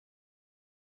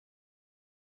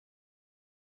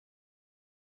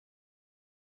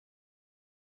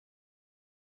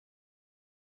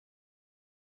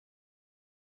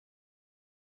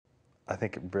I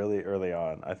think really early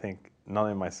on, I think not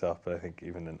only myself, but I think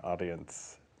even an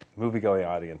audience, movie-going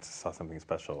audience, saw something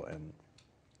special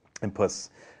in Puss.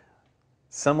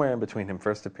 Somewhere in between him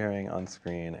first appearing on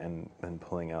screen and then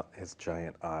pulling out his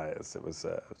giant eyes, it was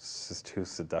just too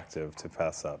seductive to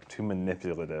pass up, too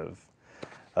manipulative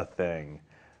a thing.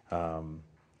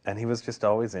 And he was just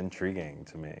always intriguing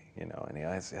to me, you know, and he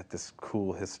always had this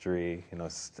cool history, you know,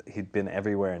 he'd been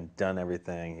everywhere and done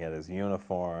everything. He had his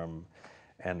uniform,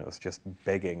 and it was just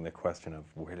begging the question of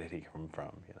where did he come from,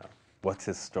 you know, what's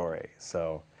his story?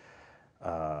 So,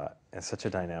 and such a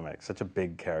dynamic, such a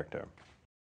big character.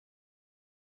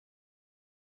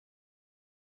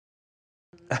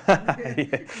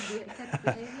 Yeah.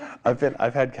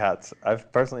 I've had cats.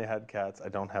 I've personally had cats. I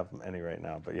don't have any right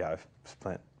now, but yeah, I've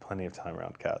spent plenty of time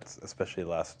around cats, especially the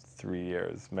last 3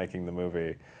 years making the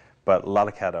movie. But a lot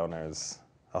of cat owners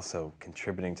also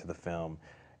contributing to the film.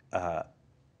 I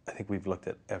think we've looked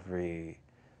at every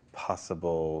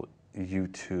possible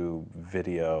YouTube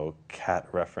video cat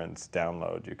reference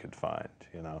download you could find,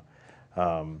 you know.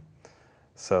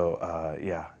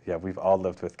 Yeah, we've all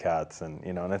lived with cats, and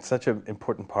you know, and it's such an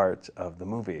important part of the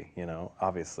movie. You know,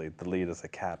 obviously the lead is a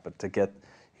cat, but to get,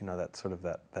 you know, that sort of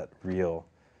that real,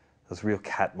 those real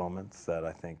cat moments that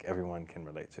I think everyone can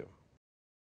relate to.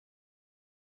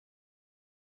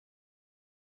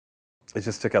 It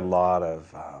just took a lot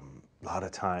of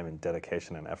time and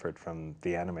dedication and effort from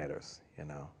the animators, you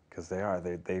know, because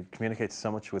they communicate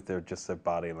so much with their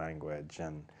body language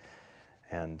and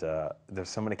there's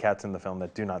so many cats in the film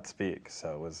that do not speak,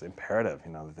 so it was imperative,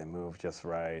 you know, that they move just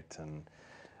right, and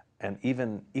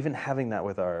even having that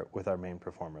with our main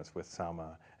performers, with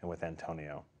Salma and with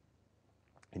Antonio,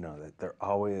 you know, that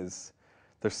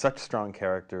they're such strong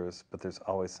characters, but there's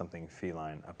always something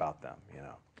feline about them, you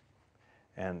know.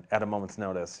 And at a moment's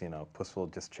notice, you know, Puss will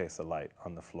just chase a light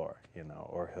on the floor, you know,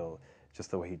 or he'll just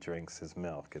the way he drinks his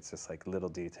milk. It's just like little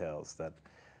details that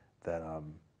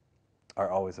are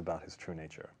always about his true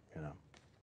nature, you know.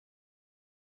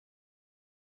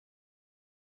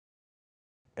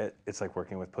 It's like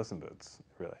working with Puss in Boots,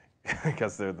 really,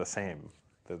 because they're the same.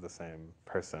 They're the same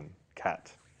person,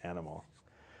 cat, animal.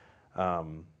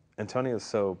 Antonio is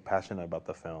so passionate about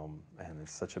the film and is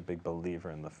such a big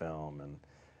believer in the film and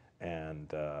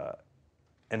and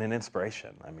an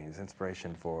inspiration. I mean, he's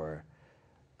inspiration for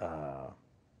the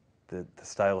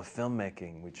style of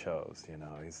filmmaking we chose. You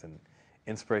know, he's an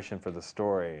inspiration for the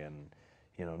story, and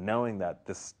you know, knowing that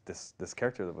this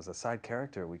character that was a side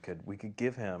character, we could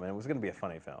give him, and it was going to be a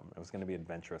funny film. It was going to be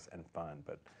adventurous and fun,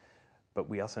 but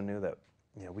we also knew that,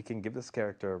 you know, we can give this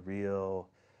character a real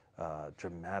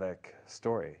dramatic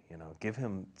story. You know, give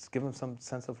him some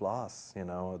sense of loss. You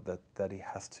know, that he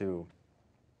has to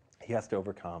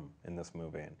overcome in this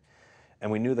movie,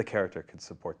 and we knew the character could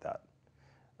support that.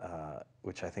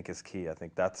 Which I think is key. I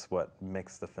think that's what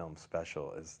makes the film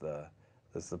special, is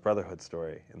the brotherhood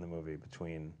story in the movie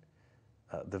between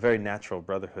the very natural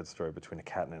brotherhood story between a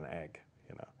cat and an egg,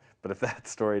 you know. But if that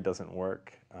story doesn't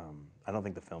work, I don't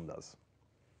think the film does.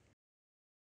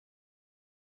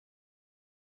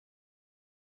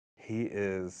 He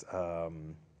is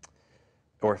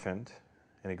orphaned,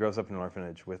 and he grows up in an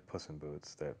orphanage with Puss in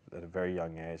Boots. They're, at a very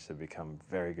young age, they become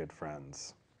very good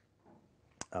friends.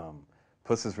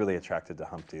 Puss is really attracted to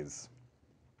Humpty's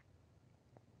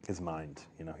his mind.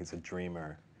 You know, he's a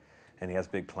dreamer, and he has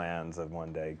big plans of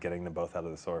one day getting them both out of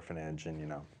this orphanage and, you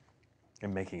know,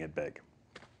 and making it big.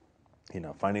 You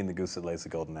know, finding the goose that lays the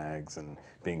golden eggs and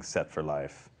being set for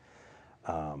life.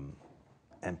 And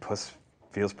Puss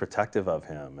feels protective of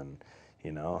him, and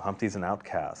you know, Humpty's an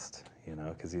outcast, you know,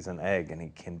 because he's an egg and he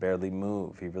can barely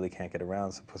move. He really can't get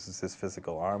around, so Puss is his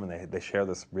physical arm, and they share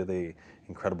this really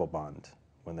incredible bond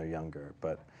when they're younger.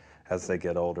 But as they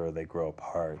get older, they grow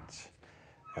apart,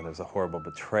 and there's a horrible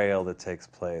betrayal that takes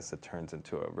place that turns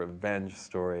into a revenge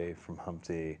story from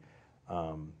Humpty.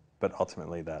 But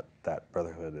ultimately, that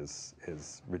brotherhood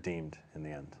is redeemed in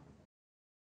the end.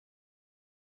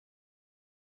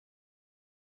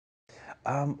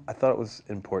 I thought it was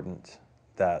important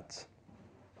that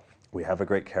we have a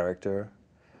great character,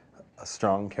 a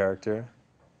strong character,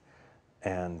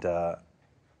 and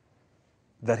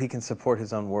that he can support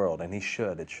his own world, and he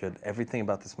should. It should. Everything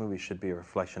about this movie should be a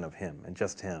reflection of him and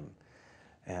just him.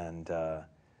 And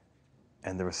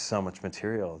there was so much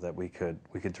material that we could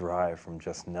derive from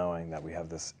just knowing that we have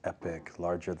this epic,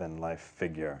 larger than life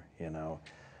figure, you know,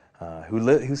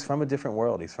 who's from a different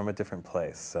world. He's from a different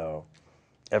place. So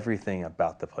everything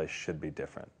about the place should be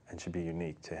different and should be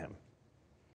unique to him.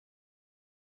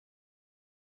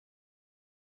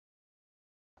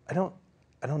 I don't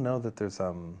I don't know that there's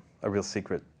a real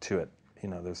secret to it.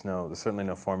 there's certainly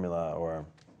no formula or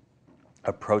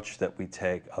approach that we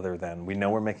take other than we know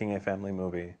we're making a family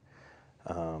movie.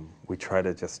 We try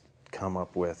to just come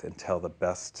up with and tell the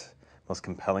best, most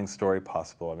compelling story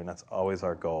possible. I mean, that's always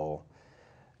our goal.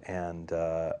 And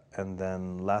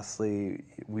then lastly,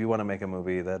 we want to make a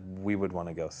movie that we would want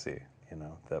to go see,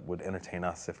 that would entertain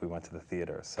us if we went to the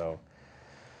theater. So,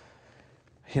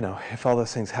 if all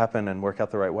those things happen and work out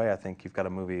the right way, I think you've got a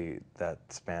movie that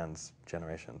spans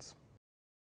generations.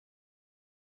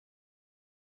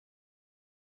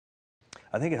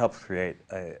 I think it helps create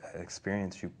an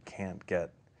experience you can't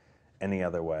get any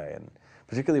other way. And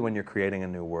particularly when you're creating a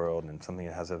new world and something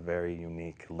that has a very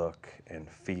unique look and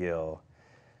feel.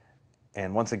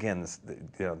 And once again,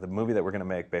 the movie that we're going to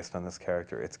make based on this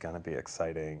character, it's going to be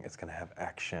exciting. It's going to have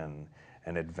action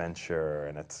and adventure,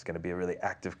 and it's going to be a really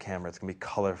active camera. It's going to be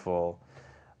colorful.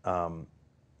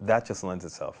 That just lends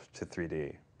itself to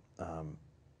 3D.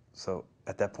 So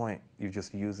at that point, you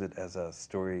just use it as a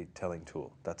storytelling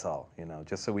tool. That's all,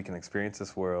 just so we can experience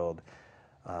this world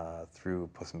through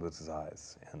Puss in Boots'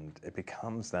 eyes. And it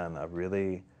becomes then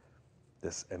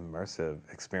this immersive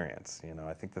experience.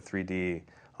 I think the 3D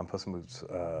on Puss in Boots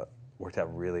worked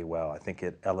out really well. I think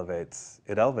it elevates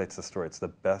the story. It's the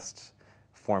best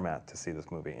format to see this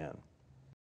movie in.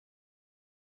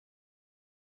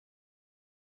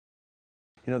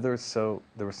 There were so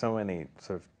many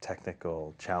sort of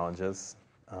technical challenges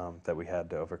that we had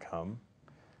to overcome.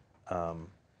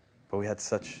 But we had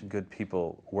such good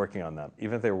people working on them.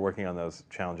 Even if they were working on those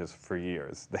challenges for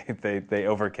years, they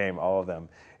overcame all of them.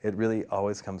 It really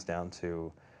always comes down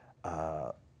to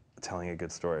telling a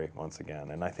good story once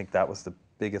again. And I think that was the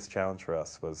biggest challenge for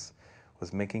us was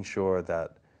making sure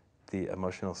that the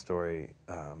emotional story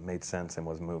made sense and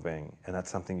was moving. And that's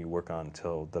something you work on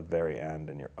till the very end,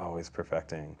 and you're always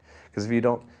perfecting. Because if you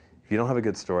don't have a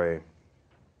good story,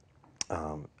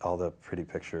 all the pretty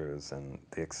pictures and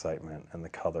the excitement and the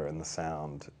color and the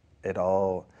sound, it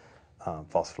all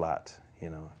falls flat.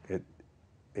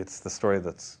 It's the story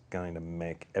that's going to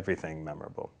make everything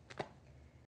memorable.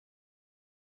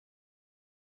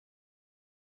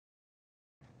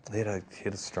 He had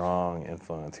a strong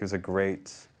influence.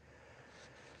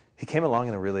 He came along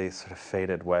in a really sort of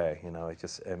faded way.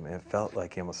 It felt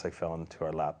like he almost fell into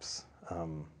our laps.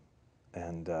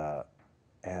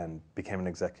 And became an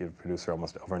executive producer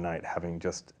almost overnight, having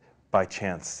just by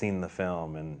chance seen the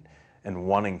film and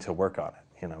wanting to work on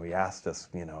it. He asked us,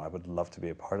 I would love to be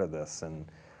a part of this. And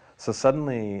so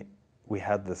suddenly we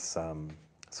had this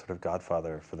sort of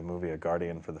godfather for the movie, a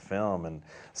guardian for the film, and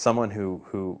someone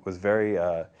who was very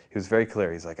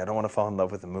clear. He's like, I don't want to fall in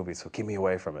love with the movie, so keep me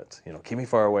away from it. Keep me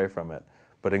far away from it,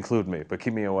 but include me, but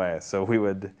keep me away. So we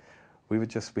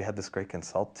had this great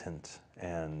consultant,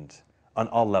 and on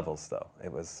all levels, though.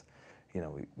 It was,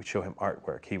 we'd show him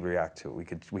artwork, he'd react to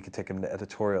it. We could take him to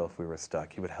editorial if we were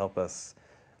stuck. He would help us.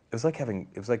 It was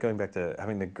like going back to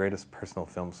having the greatest personal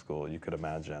film school you could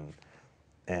imagine,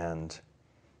 and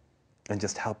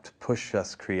just helped push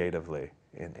us creatively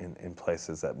in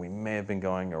places that we may have been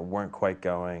going or weren't quite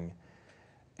going.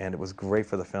 And it was great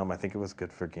for the film. I think it was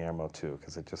good for Guillermo too,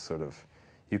 because it just sort of,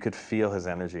 you could feel his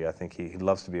energy. I think he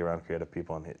loves to be around creative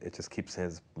people, and it just keeps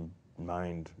his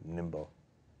mind nimble.